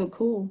says, so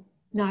cool.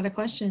 Not a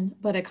question,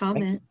 but a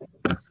comment.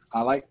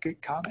 I like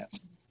good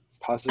comments.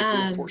 Positive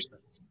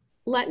reinforcement.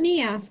 Let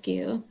me ask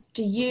you,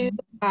 do you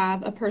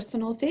have a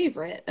personal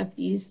favorite of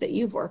these that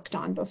you've worked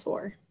on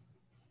before?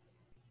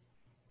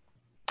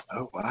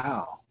 Oh,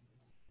 wow.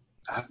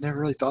 I've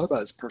never really thought about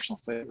his personal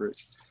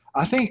favorites.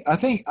 I think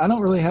I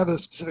don't really have a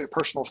specific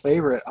personal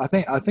favorite. I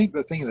think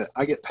the thing that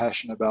I get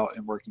passionate about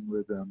in working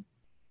with them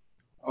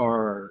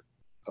are,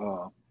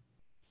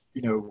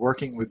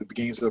 working with the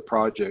beginnings of the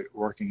project,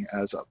 working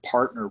as a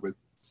partner with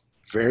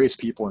various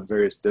people in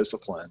various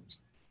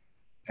disciplines,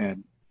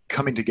 and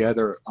coming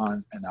together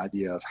on an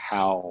idea of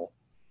how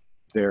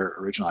their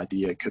original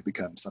idea could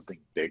become something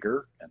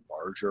bigger and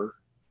larger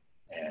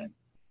and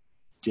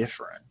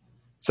different.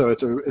 So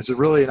it's a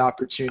really an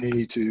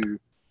opportunity to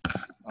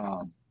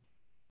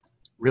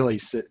really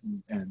sit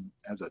and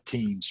as a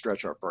team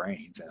stretch our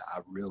brains, and I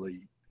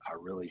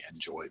really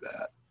enjoy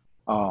that.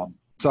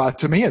 So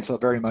to me, it's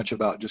very much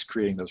about just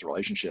creating those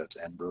relationships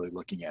and really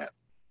looking at,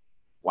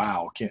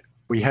 wow,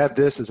 we have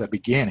this as a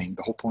beginning.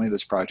 The whole point of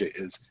this project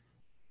is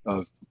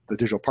of the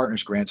digital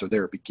partners grants are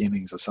there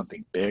beginnings of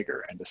something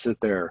bigger, and to sit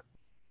there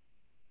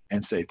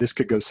and say this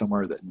could go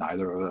somewhere that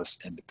neither of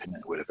us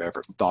independent would have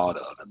ever thought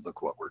of, and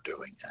look what we're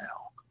doing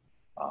now.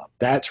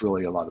 That's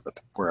really a lot of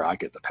where I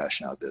get the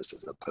passion out of this,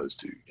 as opposed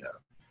to,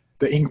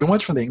 the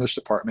ones from the English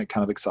department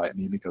kind of excite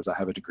me because I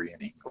have a degree in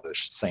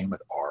English. Same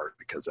with art,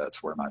 because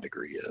that's where my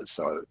degree is.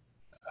 So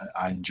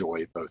I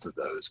enjoy both of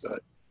those. But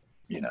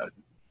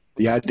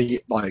the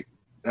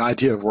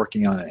idea of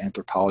working on an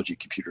anthropology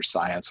computer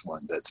science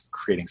one that's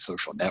creating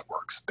social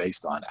networks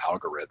based on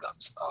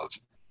algorithms of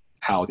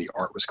how the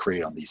art was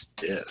created on these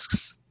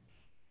discs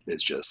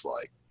is just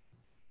like,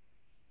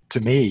 to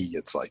me,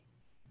 it's like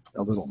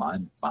a little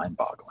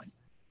mind-boggling.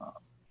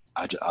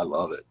 I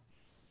love it.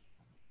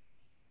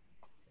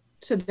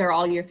 So they're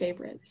all your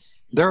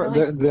favorites.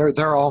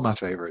 They're all my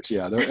favorites.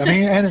 Yeah.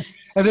 And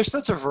there's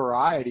such a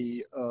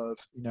variety of,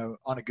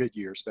 on a good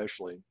year,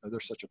 especially,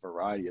 there's such a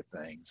variety of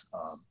things.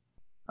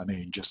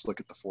 Just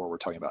look at the 4 we're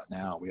talking about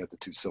now. We have the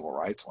 2 civil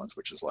rights ones,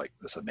 which is like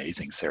this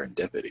amazing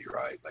serendipity,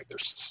 right? Like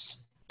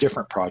there's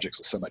different projects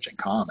with so much in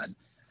common,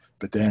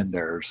 but then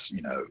there's,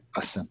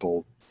 a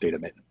simple data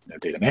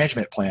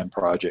management plan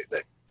project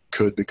that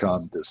could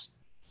become this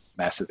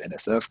massive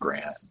NSF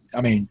grant.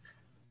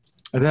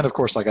 And then of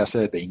course, like I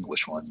said, the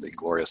English one, the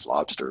Glorious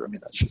Lobster.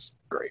 That's just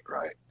great,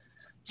 right?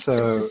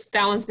 So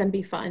that one's going to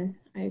be fun.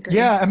 I agree.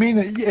 Yeah,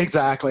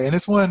 exactly. And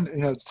it's one,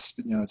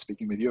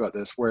 speaking with you about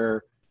this,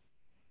 where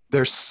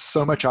there's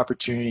so much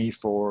opportunity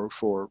for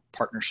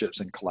partnerships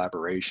and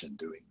collaboration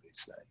doing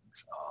these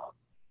things.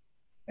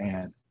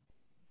 And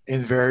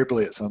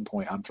invariably at some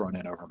point I'm thrown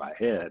in over my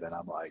head and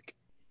I'm like,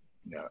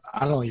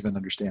 I don't even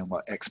understand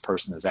what X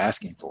person is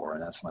asking for.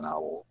 And that's when I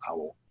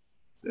will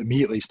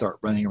immediately start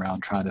running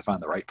around trying to find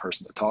the right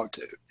person to talk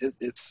to.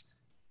 It's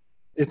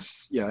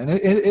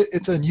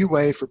a new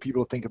way for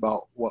people to think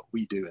about what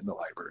we do in the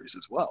libraries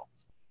as well.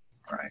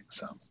 All right.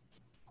 So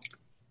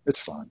it's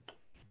fun.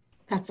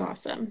 That's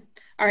awesome.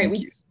 All right.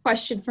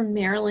 Question from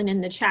Marilyn in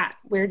the chat.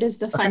 Where does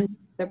the funding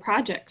for the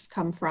projects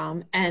come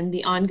from and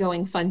the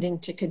ongoing funding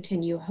to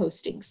continue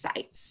hosting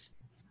sites?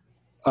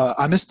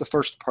 I missed the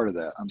first part of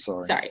that. I'm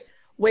sorry.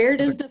 Where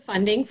does the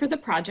funding for the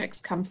projects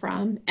come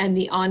from and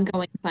the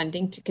ongoing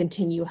funding to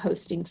continue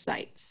hosting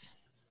sites?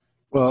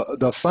 Well,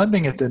 the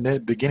funding at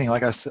the beginning,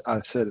 like I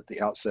said at the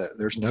outset,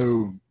 there's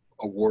no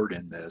award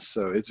in this.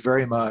 So it's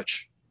very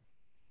much,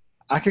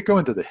 I could go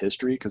into the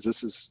history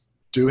because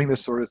doing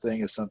this sort of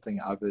thing is something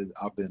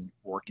I've been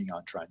working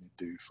on trying to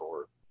do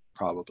for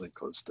probably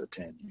close to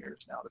 10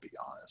 years now, to be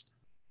honest.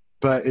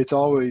 But it's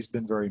always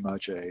been very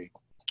much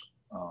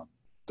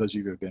those of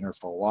you who have been here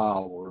for a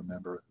while will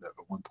remember that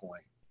at one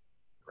point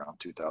around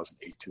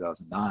 2008,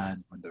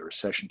 2009, when the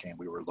recession came,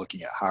 we were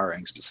looking at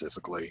hiring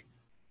specifically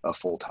a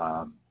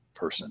full-time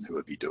person who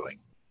would be doing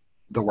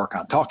the work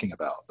I'm talking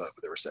about. But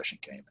the recession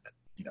came,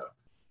 and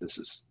this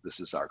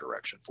is our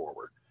direction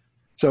forward.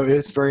 So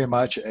it's very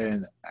much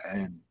an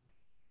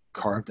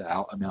carved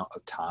out amount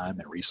of time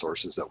and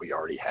resources that we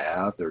already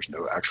have. There's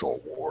no actual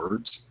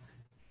awards,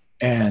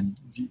 and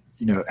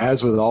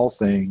as with all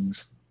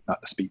things,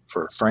 not to speak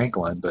for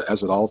Franklin, but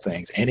as with all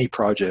things, any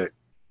project.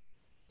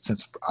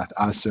 Since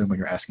I assume when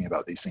you're asking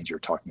about these things, you're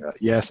talking about,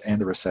 yes,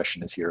 and the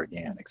recession is here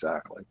again,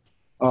 exactly.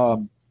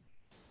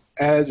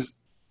 As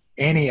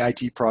any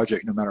IT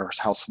project, no matter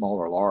how small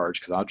or large,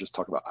 because I'll just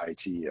talk about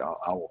IT,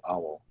 I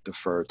will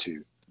defer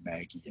to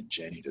Maggie and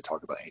Jenny to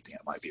talk about anything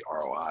that might be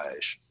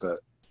ROI-ish.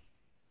 But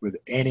with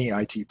any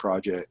IT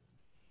project,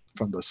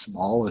 from the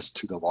smallest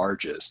to the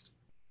largest,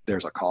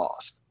 there's a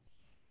cost.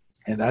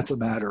 And that's a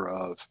matter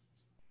of,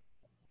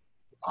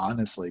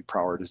 honestly,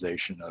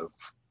 prioritization of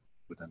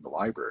within the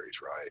libraries,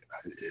 right?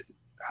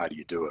 How do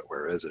you do it?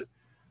 Where is it?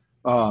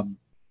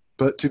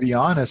 But to be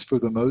honest, for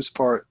the most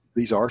part,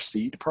 these are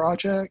seed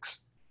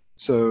projects.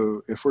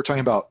 So if we're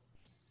talking about,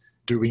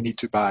 do we need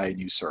to buy a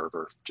new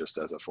server, just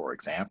as a for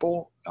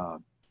example,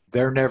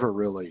 they're never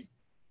really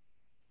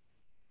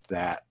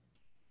that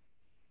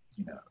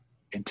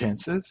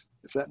intensive,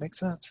 if that makes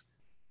sense.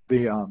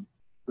 The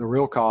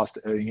real cost,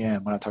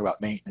 again, when I talk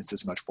about maintenance,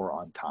 is much more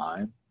on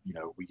time.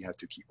 We have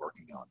to keep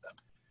working on them.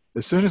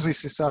 As soon as we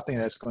see something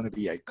that's going to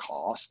be a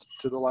cost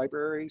to the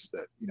libraries,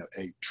 that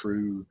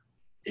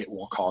it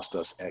will cost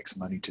us X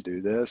money to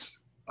do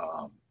this,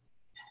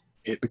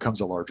 it becomes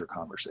a larger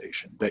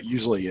conversation. That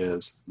usually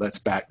is, let's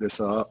back this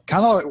up.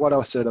 Kind of like what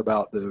I said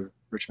about the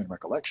Richmond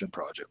Recollection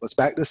Project. Let's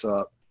back this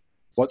up.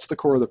 What's the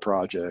core of the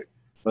project?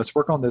 Let's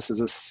work on this as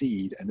a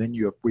seed, and then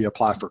we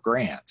apply for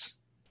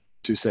grants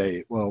to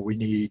say, well, we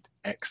need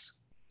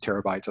X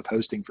terabytes of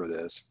hosting for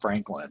this.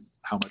 Franklin,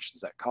 how much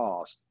does that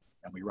cost?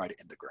 And we write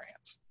it into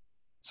grants.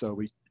 So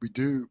we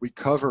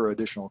cover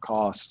additional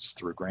costs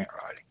through grant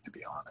writing, to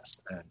be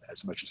honest, and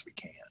as much as we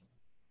can.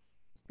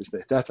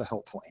 If that's a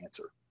helpful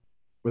answer.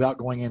 Without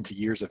going into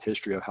years of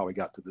history of how we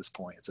got to this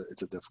point,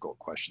 it's a difficult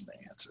question to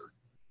answer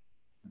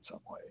in some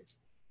ways.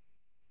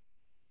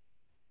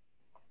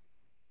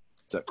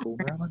 Is that cool,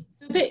 Marilyn?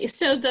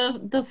 So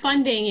the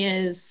funding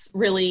is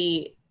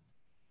really,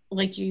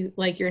 like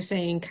you're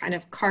saying, kind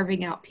of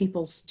carving out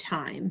people's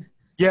time.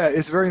 Yeah,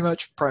 it's very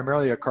much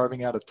primarily a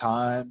carving out of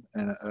time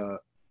and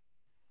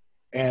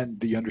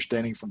the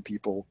understanding from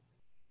people.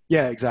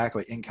 Yeah,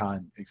 exactly. In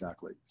kind,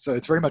 exactly. So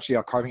it's very much,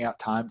 yeah, carving out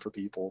time for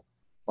people.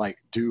 Like,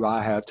 do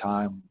I have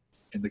time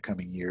in the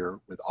coming year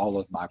with all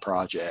of my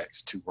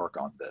projects to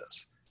work on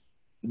this?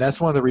 And that's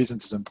one of the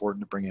reasons it's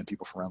important to bring in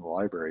people from around the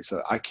library.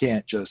 So I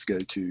can't just go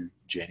to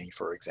Jenny,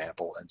 for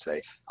example, and say,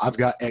 I've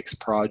got X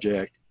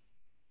project,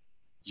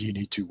 you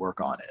need to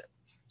work on it.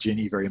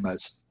 Jenny very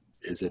much,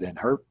 is it in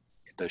her,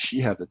 does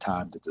she have the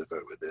time to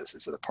devote with this?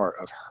 Is it a part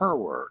of her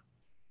work?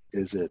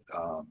 Is it,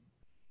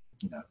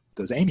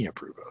 does Amy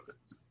approve of it?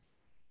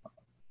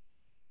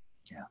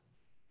 Yeah.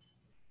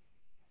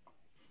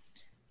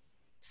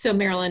 So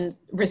Marilyn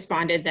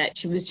responded that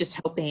she was just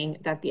hoping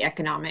that the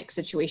economic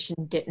situation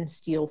didn't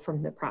steal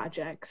from the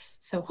projects.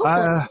 So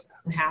hopefully it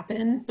doesn't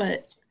happen,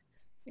 but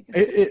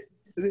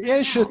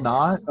it should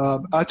not.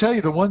 I'll tell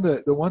you, the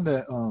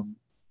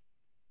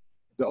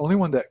only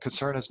one that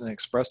concern has been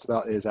expressed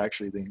about is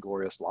actually the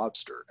Inglorious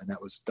Lobster, and that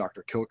was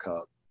Dr.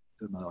 Kilcup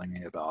emailing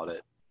me about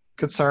it.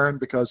 Concerned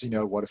because,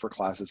 what if her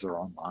classes are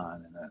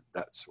online and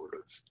that sort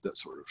of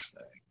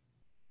thing.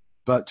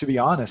 But to be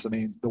honest, I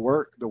mean, the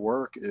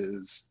work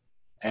is,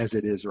 as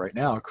it is right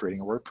now, creating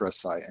a WordPress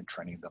site and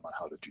training them on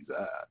how to do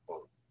that.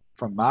 Well,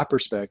 from my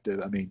perspective,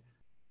 I mean,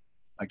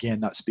 again,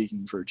 not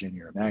speaking for Jenny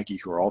or Maggie,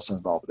 who are also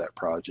involved with that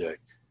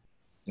project,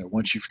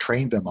 once you've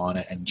trained them on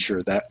it, and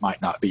sure, that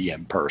might not be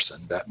in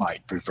person, that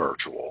might be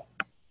virtual,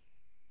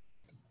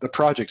 the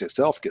project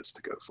itself gets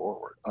to go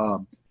forward.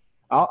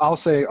 I'll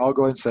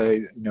go ahead and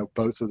say,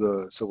 both of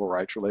the civil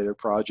rights related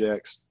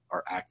projects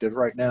are active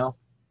right now.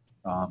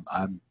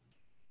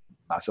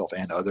 Myself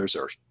and others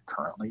are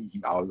currently,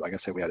 like I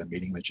said, we had a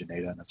meeting with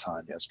Janeda and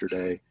Hassan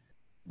yesterday,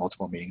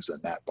 multiple meetings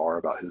with Matt Barr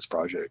about his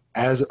project.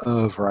 As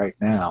of right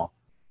now,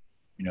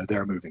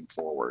 they're moving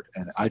forward.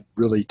 And I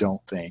really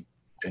don't think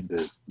in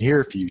the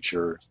near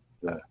future,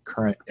 the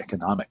current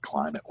economic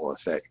climate will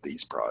affect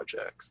these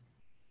projects.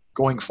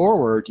 Going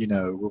forward,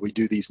 will we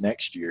do these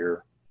next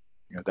year?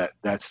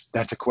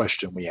 That's a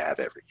question we have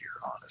every year,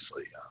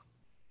 honestly.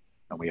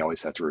 And we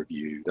always have to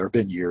review. There have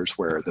been years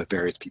where the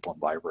various people in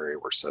the library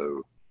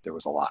there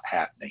was a lot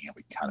happening, and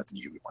we kind of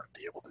knew we weren't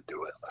be able to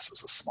do it unless it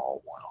was a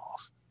small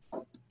one-off.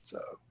 So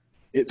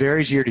it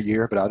varies year to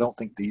year, but I don't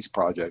think these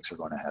projects are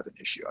going to have an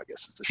issue, I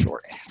guess is the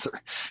short answer.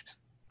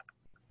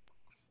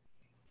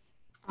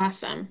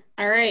 Awesome.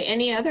 All right.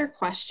 Any other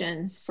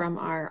questions from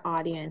our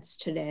audience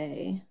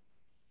today?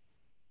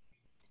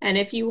 And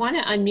if you want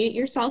to unmute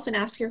yourself and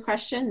ask your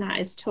question, that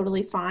is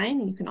totally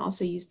fine. You can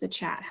also use the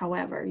chat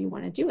however you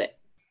want to do it.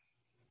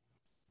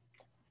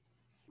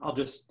 I'll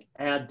just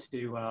add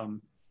to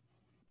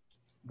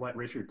what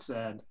Richard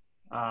said.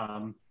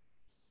 I'll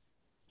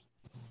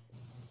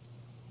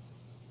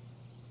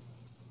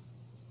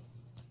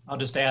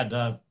just add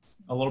a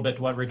little bit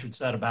to what Richard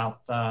said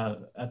about,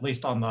 at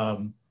least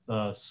on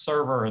the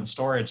server and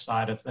storage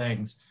side of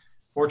things.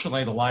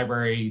 Fortunately, the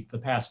library the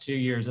past 2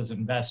 years has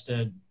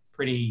invested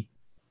pretty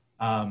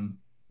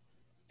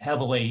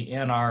heavily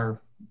in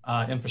our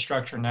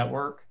infrastructure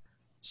network.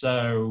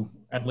 So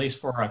at least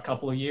for a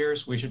couple of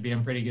years, we should be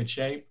in pretty good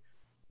shape.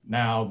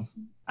 Now,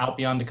 out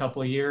beyond a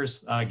couple of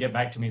years, get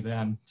back to me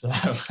then. So,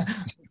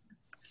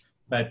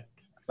 but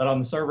on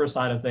the server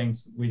side of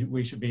things,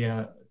 we should be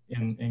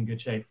in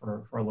good shape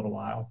for a little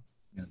while.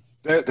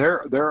 Yeah.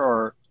 There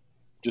are,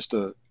 just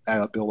to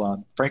add a build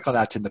on, Franklin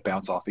and I tend to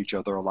bounce off each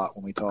other a lot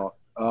when we talk.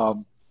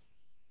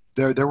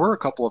 There were a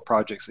couple of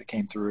projects that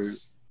came through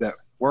that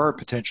were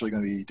potentially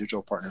going to be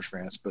digital partners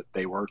grants, but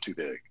they were too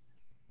big.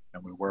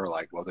 And we were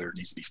like, well, there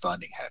needs to be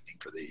funding happening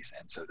for these.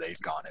 And so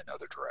they've gone in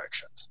other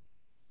directions.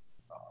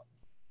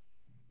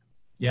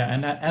 Yeah,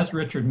 and as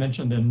Richard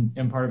mentioned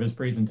in part of his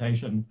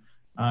presentation,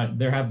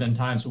 there have been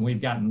times when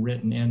we've gotten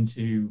written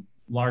into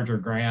larger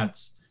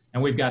grants,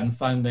 and we've gotten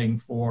funding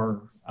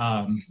for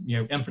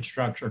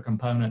infrastructure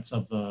components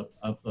of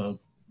the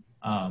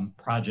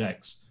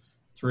projects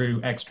through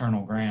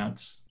external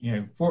grants,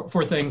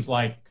 for things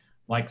like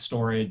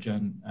storage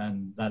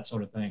and that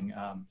sort of thing.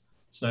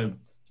 So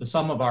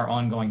some of our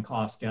ongoing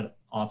costs get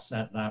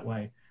offset that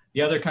way.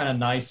 The other kind of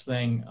nice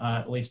thing,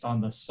 at least on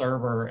the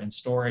server and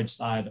storage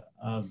side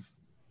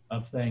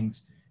of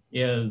things,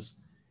 is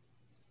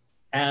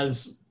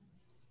as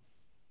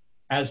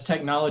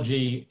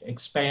technology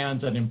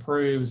expands and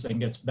improves and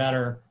gets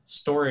better,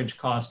 storage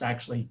costs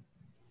actually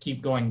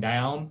keep going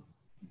down.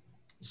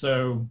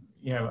 So,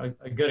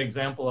 a good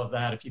example of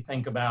that, if you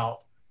think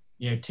about,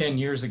 10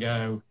 years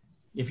ago,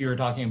 if you were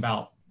talking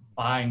about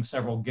buying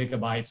several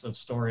gigabytes of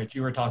storage,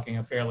 you were talking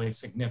a fairly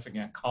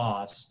significant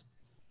cost.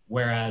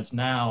 Whereas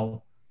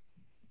now,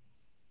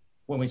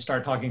 when we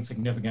start talking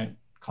significant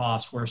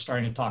costs, we're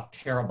starting to talk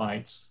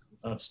terabytes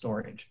of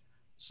storage.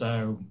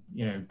 So,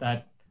 you know,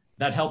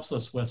 that helps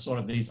us with sort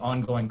of these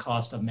ongoing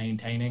cost of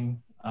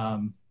maintaining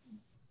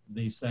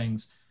these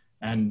things.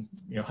 And,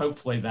 you know,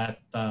 hopefully that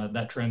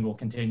trend will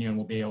continue and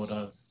we'll be able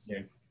to, you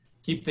know,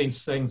 keep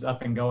these things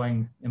up and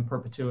going in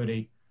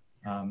perpetuity.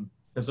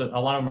 Because a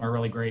lot of them are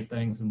really great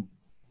things and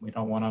we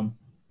don't want to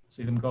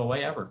see them go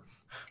away ever.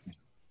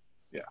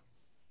 Yeah.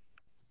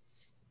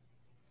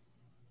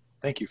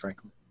 Thank you,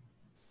 Franklin.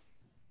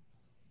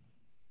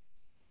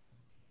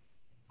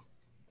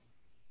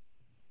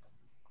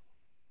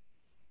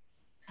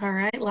 All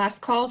right,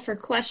 last call for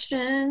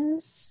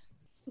questions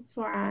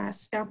before I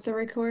stop the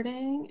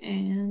recording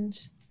and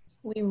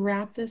we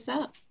wrap this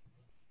up.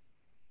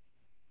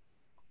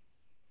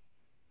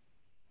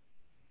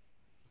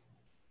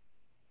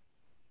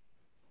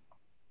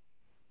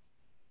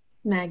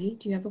 Maggie,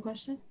 do you have a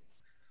question?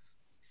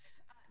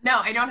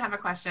 No, I don't have a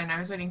question. I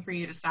was waiting for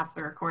you to stop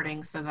the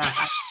recording so that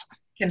I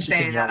can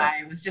say that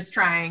I was just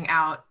trying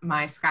out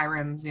my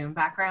Skyrim Zoom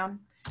background,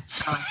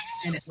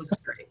 and it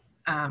looks great.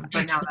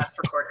 But now that's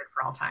recorded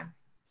for all time.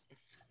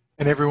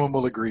 And everyone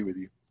will agree with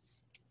you.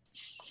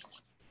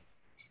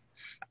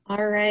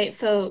 All right,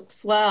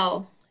 folks.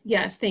 Well,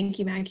 yes, thank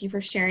you, Maggie,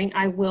 for sharing.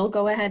 I will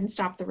go ahead and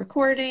stop the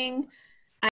recording.